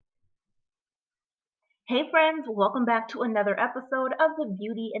Hey friends, welcome back to another episode of the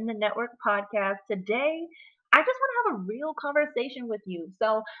Beauty in the Network podcast. Today, I just want to have a real conversation with you.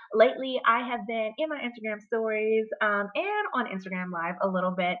 So, lately I have been in my Instagram stories and on Instagram Live a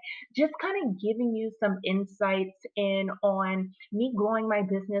little bit, just kind of giving you some insights in on me growing my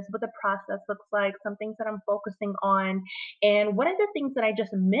business, what the process looks like, some things that I'm focusing on. And one of the things that I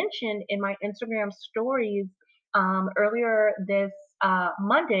just mentioned in my Instagram stories earlier this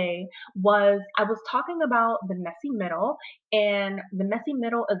Monday was I was talking about the messy middle, and the messy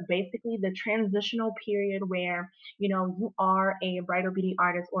middle is basically the transitional period where you are a bridal beauty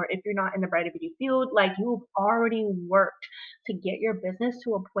artist, or if you're not in the bridal beauty field, like you've already worked to get your business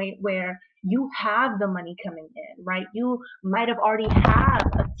to a point where you have the money coming in, right? You might have already have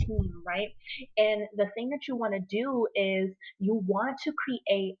a team, right? And the thing that you want to do is you want to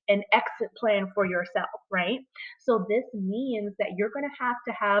create an exit plan for yourself, right? So this means that you're going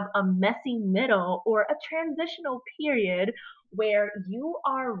to have a messy middle or a transitional period where you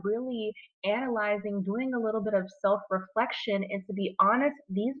are really analyzing, doing a little bit of self reflection. And to be honest,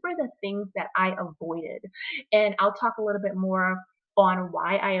 these were the things that I avoided. And I'll talk a little bit more on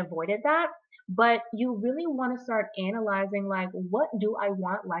why I avoided that. But you really want to start analyzing, like, what do I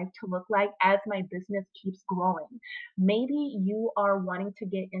want life to look like as my business keeps growing? Maybe you are wanting to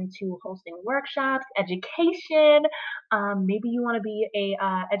get into hosting workshops, education. Maybe you want to be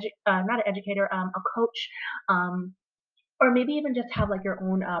not an educator, a coach. Um, or maybe even just have like your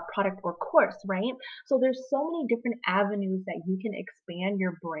own product or course, right? So there's so many different avenues that you can expand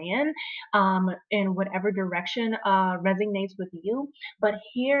your brand in whatever direction resonates with you. But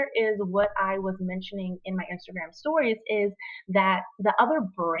here is what I was mentioning in my Instagram stories is that the other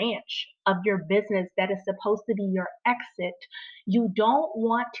branch of your business that is supposed to be your exit, you don't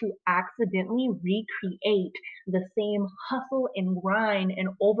want to accidentally recreate the same hustle and grind and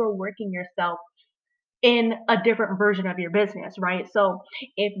overworking yourself in a different version of your business, right? So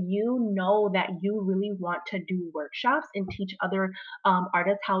if you know that you really want to do workshops and teach other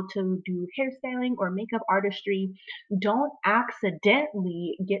artists how to do hairstyling or makeup artistry, don't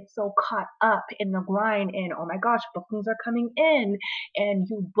accidentally get so caught up in the grind and, oh my gosh, bookings are coming in, and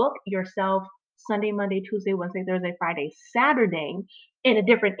you book yourself Sunday, Monday, Tuesday, Wednesday, Thursday, Friday, Saturday in a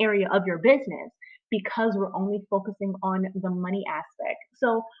different area of your business because we're only focusing on the money aspect.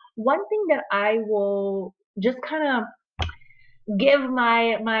 So one thing that I will just kind of give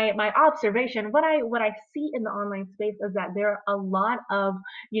my observation, what I see in the online space is that there are a lot of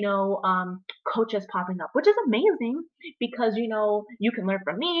coaches popping up, which is amazing because you can learn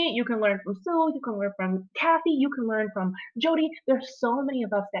from me, you can learn from Sue, you can learn from Kathy, you can learn from Jody. There's so many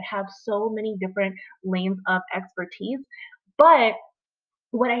of us that have so many different lanes of expertise, but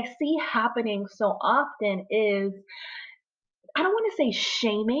what I see happening so often is, I don't want to say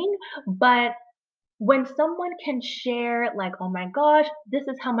shaming, but when someone can share, like, oh my gosh, this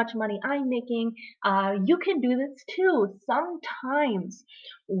is how much money I'm making, you can do this too. Sometimes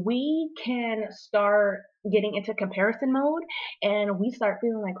we can start getting into comparison mode, and we start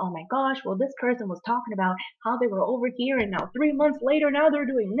feeling like, oh my gosh, well, this person was talking about how they were over here, and now 3 months later, now they're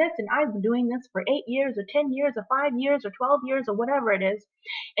doing this, and I've been doing this for 8 years or 10 years or 5 years or 12 years or whatever it is.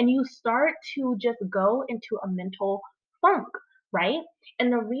 And you start to just go into a mental funk, right?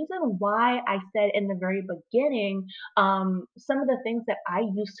 And the reason why I said in the very beginning, some of the things that I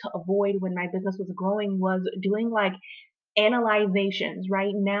used to avoid when my business was growing was doing like analyzations.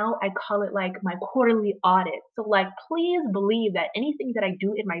 Right now, I call it like my quarterly audit. So, like, please believe that anything that I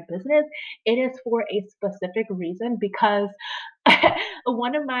do in my business, it is for a specific reason because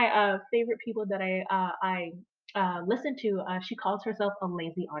one of my favorite people that I listen to, she calls herself a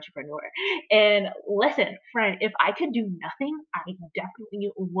lazy entrepreneur. And listen, friend, if I could do nothing, I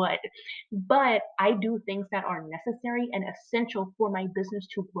definitely would. But I do things that are necessary and essential for my business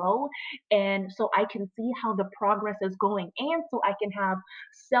to grow. And so I can see how the progress is going. And so I can have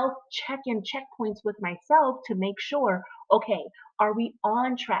self check in checkpoints with myself to make sure, okay, are we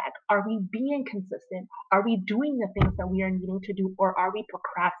on track? Are we being consistent? Are we doing the things that we are needing to do, or are we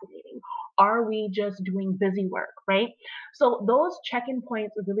procrastinating? Are we just doing busy work, right? So those check-in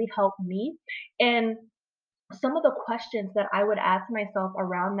points really help me. And some of the questions that I would ask myself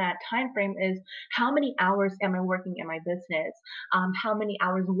around that time frame is, how many hours am I working in my business? How many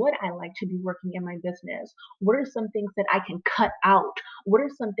hours would I like to be working in my business? What are some things that I can cut out? What are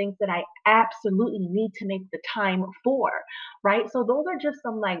some things that I absolutely need to make the time for? Right? So those are just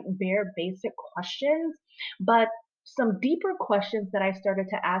some like bare basic questions, but some deeper questions that I started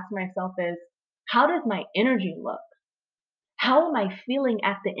to ask myself is, how does my energy look? How am I feeling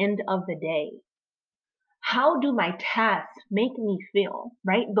at the end of the day? how do my tasks make me feel,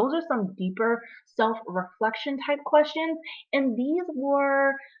 right? Those are some deeper self-reflection type questions. And these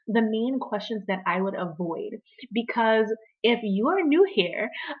were the main questions that I would avoid because if you are new here,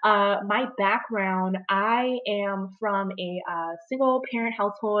 my background, I am from a single parent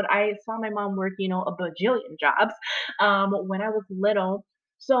household. I saw my mom work, a bajillion jobs when I was little.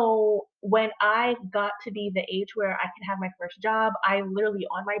 So when I got to be the age where I could have my first job, I literally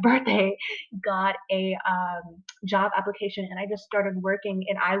on my birthday got a job application and I just started working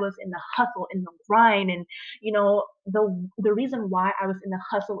and I was in the hustle, in the grind. And the reason why I was in the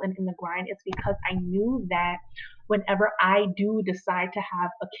hustle and in the grind is because I knew that whenever I do decide to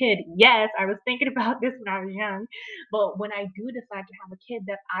have a kid, yes, I was thinking about this when I was young, but when I do decide to have a kid,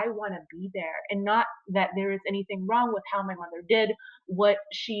 that I want to be there and not that there is anything wrong with how my mother did what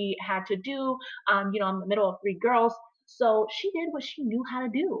she had to do. I'm in the middle of three girls, so she did what she knew how to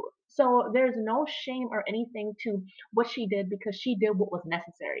do. So there's no shame or anything to what she did because she did what was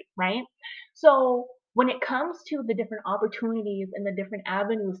necessary, right? So when it comes to the different opportunities and the different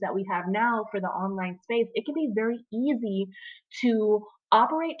avenues that we have now for the online space, it can be very easy to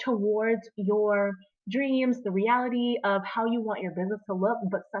operate towards your dreams, the reality of how you want your business to look,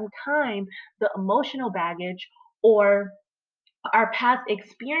 but sometimes the emotional baggage or our past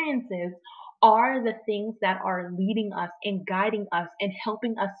experiences are the things that are leading us and guiding us and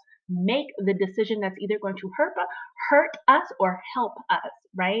helping us make the decision that's either going to hurt us or help us,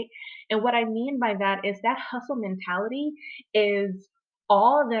 right? And what I mean by that is that hustle mentality is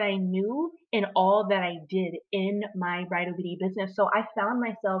all that I knew and all that I did in my bridal beauty business. So I found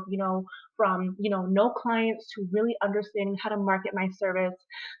myself, from, no clients to really understanding how to market my service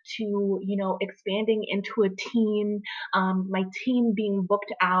to, expanding into a team, my team being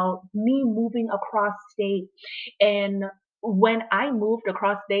booked out, me moving across state. And when I moved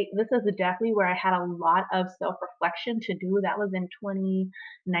across state, this is definitely where I had a lot of self reflection to do. That was in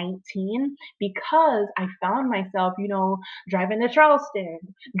 2019 because I found myself, driving to Charleston,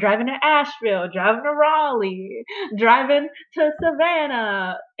 driving to Asheville, driving to Raleigh, driving to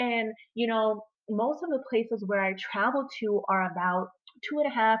Savannah. And, most of the places where I travel to are about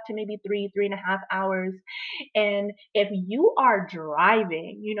 2.5 to maybe 3.5 hours. And if you are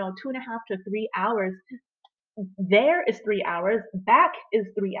driving, 2.5 to 3 hours, there is 3 hours, back is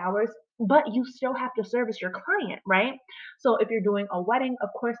 3 hours, but you still have to service your client, right? So if you're doing a wedding, of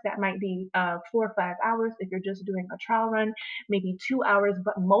course, that might be 4 or 5 hours. If you're just doing a trial run, maybe 2 hours,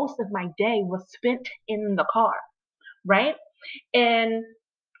 but most of my day was spent in the car, right? And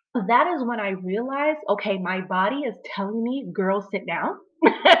that is when I realized, okay, my body is telling me, girl, sit down.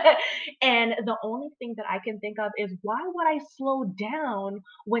 And the only thing that I can think of is why would I slow down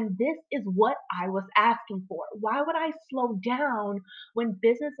when this is what I was asking for? Why would I slow down when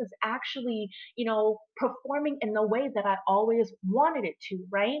business is actually, performing in the way that I always wanted it to,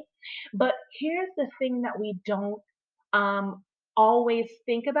 right? But here's the thing that we don't um always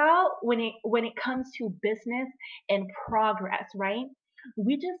think about when it comes to business and progress, right?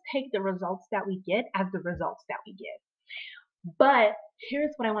 We just take the results that we get as the results that we get. But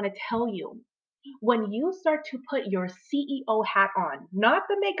here's what I want to tell you. When you start to put your CEO hat on, not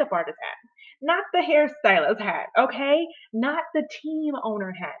the makeup artist hat, not the hairstylist hat, okay? Not the team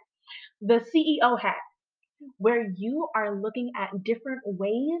owner hat, the CEO hat, where you are looking at different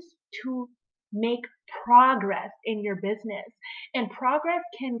ways to make progress in your business. And progress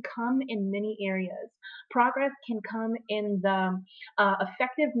can come in many areas. Progress can come in the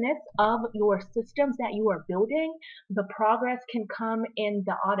effectiveness of your systems that you are building. The progress can come in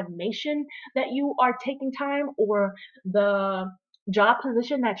the automation that you are taking time or the job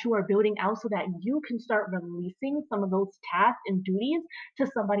position that you are building out so that you can start releasing some of those tasks and duties to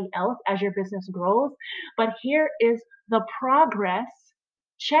somebody else as your business grows. But here is the progress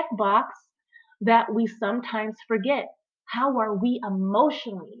checkbox that we sometimes forget. How are we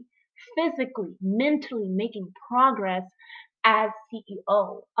emotionally, physically, mentally making progress as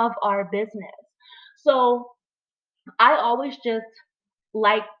CEO of our business? So I always just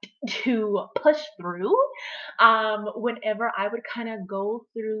liked to push through whenever I would kind of go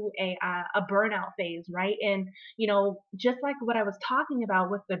through a burnout phase, right? And just like what I was talking about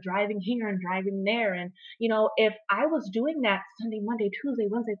with the driving here and driving there, and if I was doing that Sunday, Monday, Tuesday,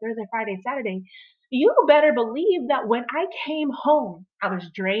 Wednesday, Thursday, Friday, Saturday, you better believe that when I came home, I was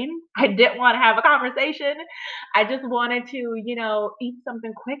drained. I didn't want to have a conversation. I just wanted to, eat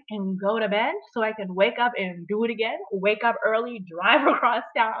something quick and go to bed so I can wake up and do it again, wake up early, drive across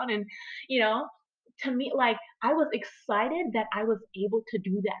town. And, you know, to me, like, I was excited that I was able to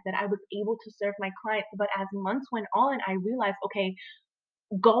do that, that I was able to serve my clients. But as months went on, I realized, okay,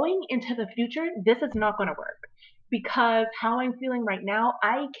 going into the future, this is not going to work because how I'm feeling right now,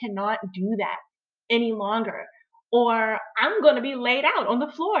 I cannot do that any longer, or I'm going to be laid out on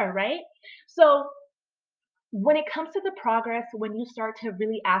the floor, right? So when it comes to the progress, when you start to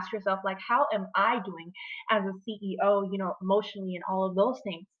really ask yourself, like, how am I doing as a CEO, emotionally and all of those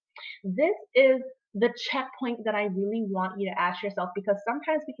things, this is the checkpoint that I really want you to ask yourself because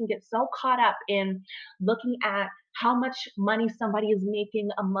sometimes we can get so caught up in looking at how much money somebody is making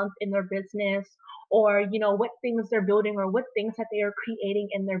a month in their business or what things they're building or what things that they are creating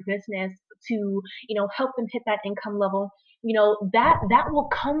in their business to help them hit that income level. That will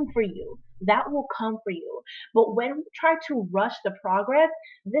come for you, that will come for you. But when we try to rush the progress,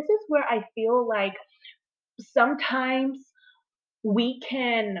 this is where I feel like sometimes we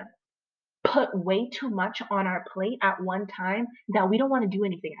can put way too much on our plate at one time that we don't want to do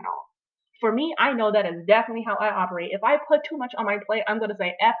anything at all. For me, I know that is definitely how I operate. If I put too much on my plate, I'm going to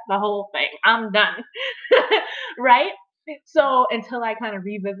say F the whole thing. I'm done. Right? So until I kind of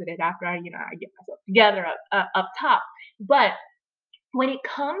revisit it after I get myself together up top. But when it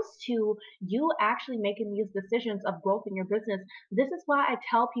comes to you actually making these decisions of growth in your business, this is why I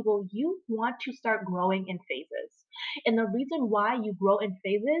tell people you want to start growing in phases. And the reason why you grow in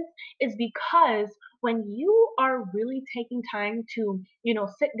phases is because when you are really taking time to,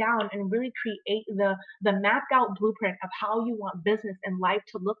 sit down and really create the mapped out blueprint of how you want business and life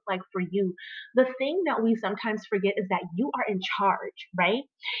to look like for you, the thing that we sometimes forget is that you are in charge, right?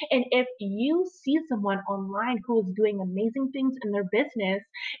 And if you see someone online who is doing amazing things in their business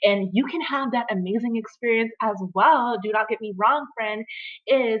and you can have that amazing experience as well, do not get me wrong, friend,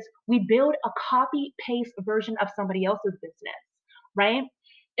 is we build a copy paste version of somebody else's business, right?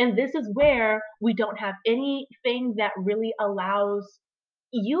 And this is where we don't have anything that really allows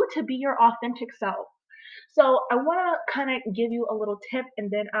you to be your authentic self. So I want to kind of give you a little tip and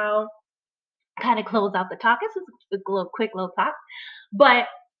then I'll kind of close out the talk. This is a little quick little talk. But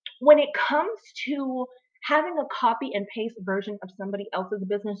when it comes to having a copy and paste version of somebody else's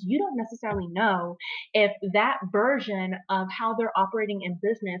business, you don't necessarily know if that version of how they're operating in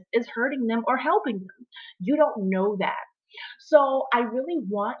business is hurting them or helping them. You don't know that. So I really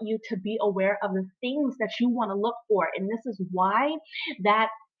want you to be aware of the things that you want to look for. And this is why that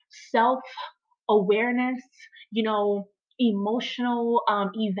self awareness, you know, emotional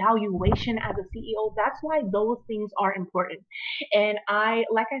evaluation as a CEO. That's why those things are important. And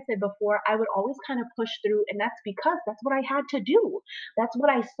like I said before, I would always kind of push through, and that's because that's what I had to do. That's what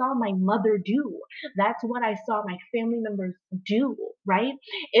I saw my mother do. That's what I saw my family members do, right?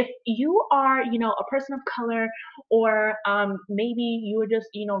 If you are, a person of color, or maybe you were just,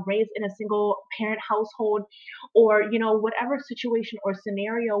 raised in a single parent household, or whatever situation or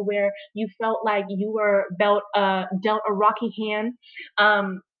scenario where you felt like you were dealt a rocky hand,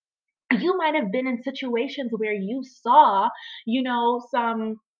 you might have been in situations where you saw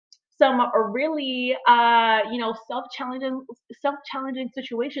some really self challenging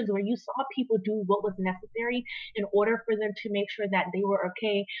situations where you saw people do what was necessary in order for them to make sure that they were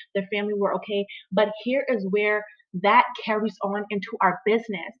okay, their family were okay. But here is where that carries on into our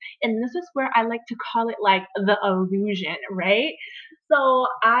business, and this is where I like to call it like the illusion, right? So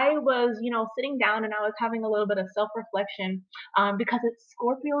I was sitting down and I was having a little bit of self-reflection, because it's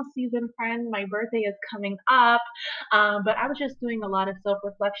Scorpio season, friend. My birthday is coming up, but I was just doing a lot of self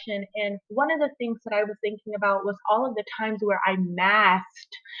reflection. And one of the things that I was thinking about was all of the times where I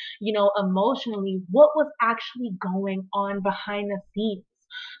masked, emotionally, what was actually going on behind the scenes.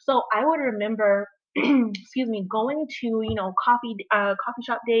 So I would remember, excuse me, going to coffee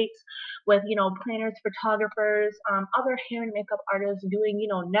shop dates with planners, photographers, other hair and makeup artists, doing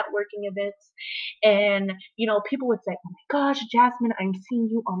networking events, and people would say, "Oh my gosh, Jasmine, I'm seeing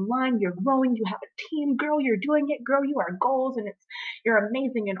you online. You're growing. You have a team, girl. You're doing it, girl. You are goals, and you're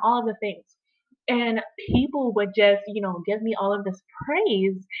amazing, and all of the things." And people would just, give me all of this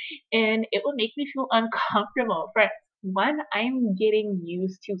praise, and it would make me feel uncomfortable. For one, I'm getting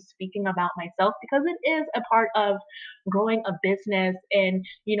used to speaking about myself because it is a part of growing a business and,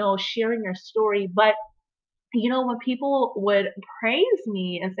 sharing your story. But when people would praise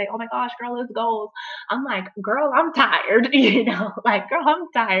me and say, "Oh my gosh, girl, let's go," I'm like, "Girl, I'm tired." Like, "Girl, I'm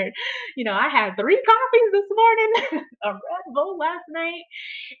tired." I had 3 coffees this morning, a Red Bull last night,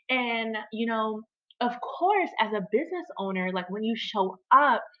 and of course, as a business owner, like when you show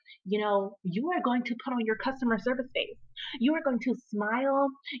up, you are going to put on your customer service face. You are going to smile.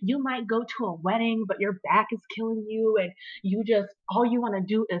 You might go to a wedding, but your back is killing you and all you want to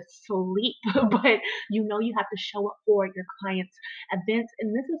do is sleep. But you have to show up for your clients' events.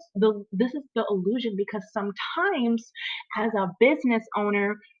 And this is the illusion, because sometimes as a business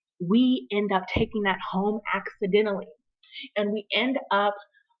owner, we end up taking that home accidentally, and we end up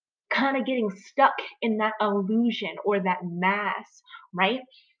kind of getting stuck in that illusion or that mask, right?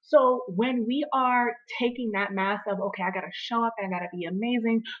 So when we are taking that mask of, okay, I gotta show up, I gotta be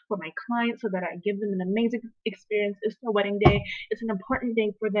amazing for my clients so that I give them an amazing experience. It's their wedding day, it's an important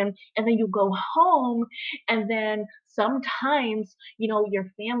day for them. And then you go home, and then sometimes, your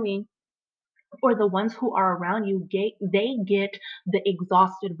family or the ones who are around you they get the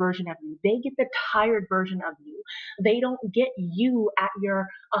exhausted version of you. They get the tired version of you. They don't get you at your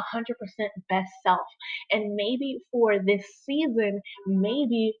 100% best self. And maybe for this season,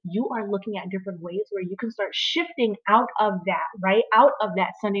 maybe you are looking at different ways where you can start shifting out of that, right? Out of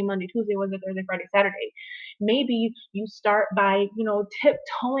that Sunday, Monday, Tuesday, Wednesday, Thursday, Friday, Saturday. Maybe you start by,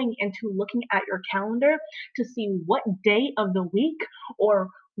 tiptoeing into looking at your calendar to see what day of the week or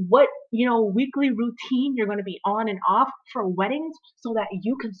what weekly routine you're going to be on and off for weddings, so that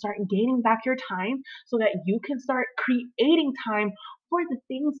you can start gaining back your time, so that you can start creating time for the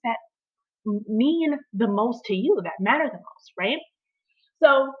things that mean the most to you, that matter the most, right?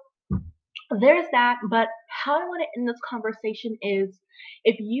 So there's that. But how I want to end this conversation is,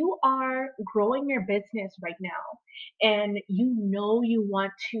 if you are growing your business right now and you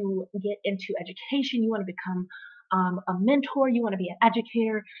want to get into education, you want to become a mentor, you want to be an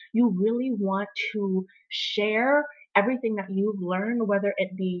educator, you really want to share everything that you've learned, whether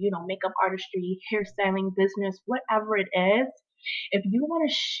it be, makeup artistry, hairstyling, business, whatever it is. If you want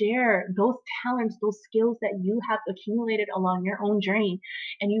to share those talents, those skills that you have accumulated along your own journey,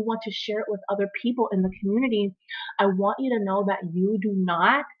 and you want to share it with other people in the community, I want you to know that you do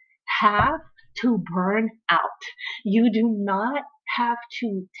not have to burn out. You do not have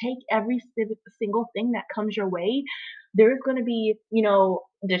to take every single thing that comes your way. There's going to be,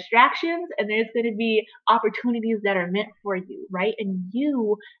 distractions, and there's going to be opportunities that are meant for you, right? And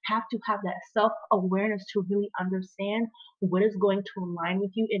you have to have that self awareness to really understand what is going to align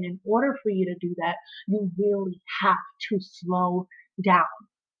with you. And in order for you to do that, you really have to slow down.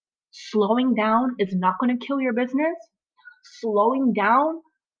 Slowing down is not going to kill your business. Slowing down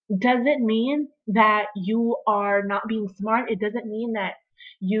doesn't mean that you are not being smart. It doesn't mean that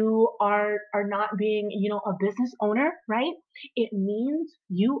you are not being, a business owner, right? It means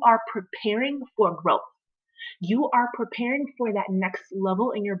you are preparing for growth. You are preparing for that next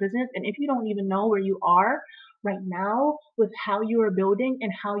level in your business. And if you don't even know where you are right now with how you are building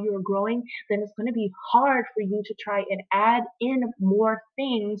and how you are growing, then it's going to be hard for you to try and add in more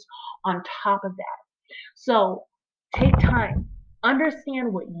things on top of that. So take time,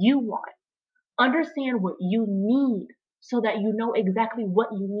 understand what you want, understand what you need, so that you know exactly what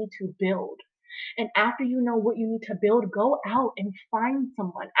you need to build. And after you know what you need to build, go out and find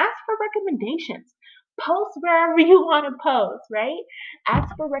someone. Ask for recommendations. Post wherever you want to post, right?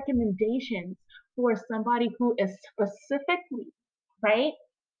 Ask for recommendations for somebody who is specifically, right,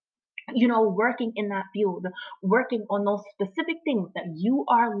 working in that field, working on those specific things that you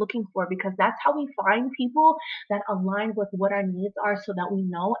are looking for, because that's how we find people that align with what our needs are, so that we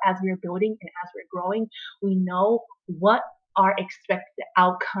know as we're building and as we're growing, we know what our expected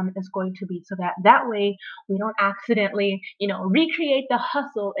outcome is going to be, so that way we don't accidentally, recreate the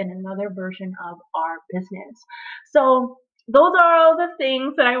hustle in another version of our business. So those are all the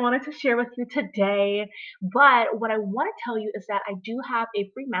things that I wanted to share with you today. But what I want to tell you is that I do have a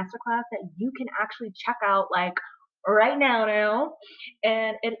free masterclass that you can actually check out, like right now.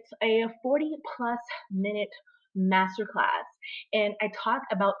 And it's a 40+ minute masterclass. And I talk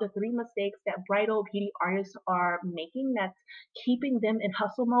about the 3 mistakes that bridal beauty artists are making that's keeping them in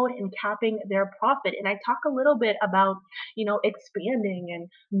hustle mode and capping their profit. And I talk a little bit about, expanding and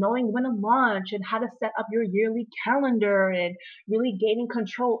knowing when to launch and how to set up your yearly calendar and really gaining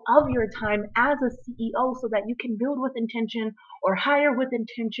control of your time as a CEO, so that you can build with intention or hire with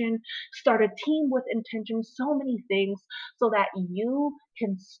intention, start a team with intention, so many things, so that you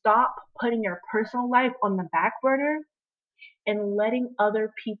can stop putting your personal life on the back burner and letting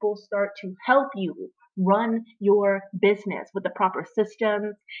other people start to help you run your business with the proper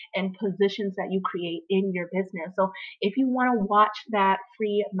systems and positions that you create in your business. So if you want to watch that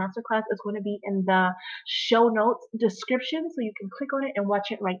free masterclass, it's going to be in the show notes description. So you can click on it and watch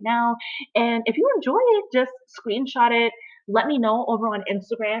it right now. And if you enjoy it, just screenshot it, let me know over on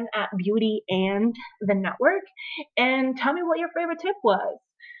Instagram at Beauty and the Network and tell me what your favorite tip was.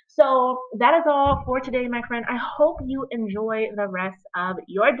 So that is all for today, my friend. I hope you enjoy the rest of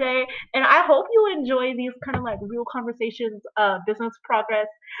your day, and I hope you enjoy these kind of like real conversations, business progress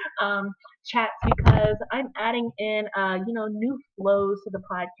um, chats, because I'm adding in, new flows to the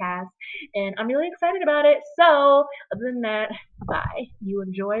podcast, and I'm really excited about it. So other than that, bye. You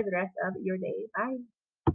enjoy the rest of your day. Bye.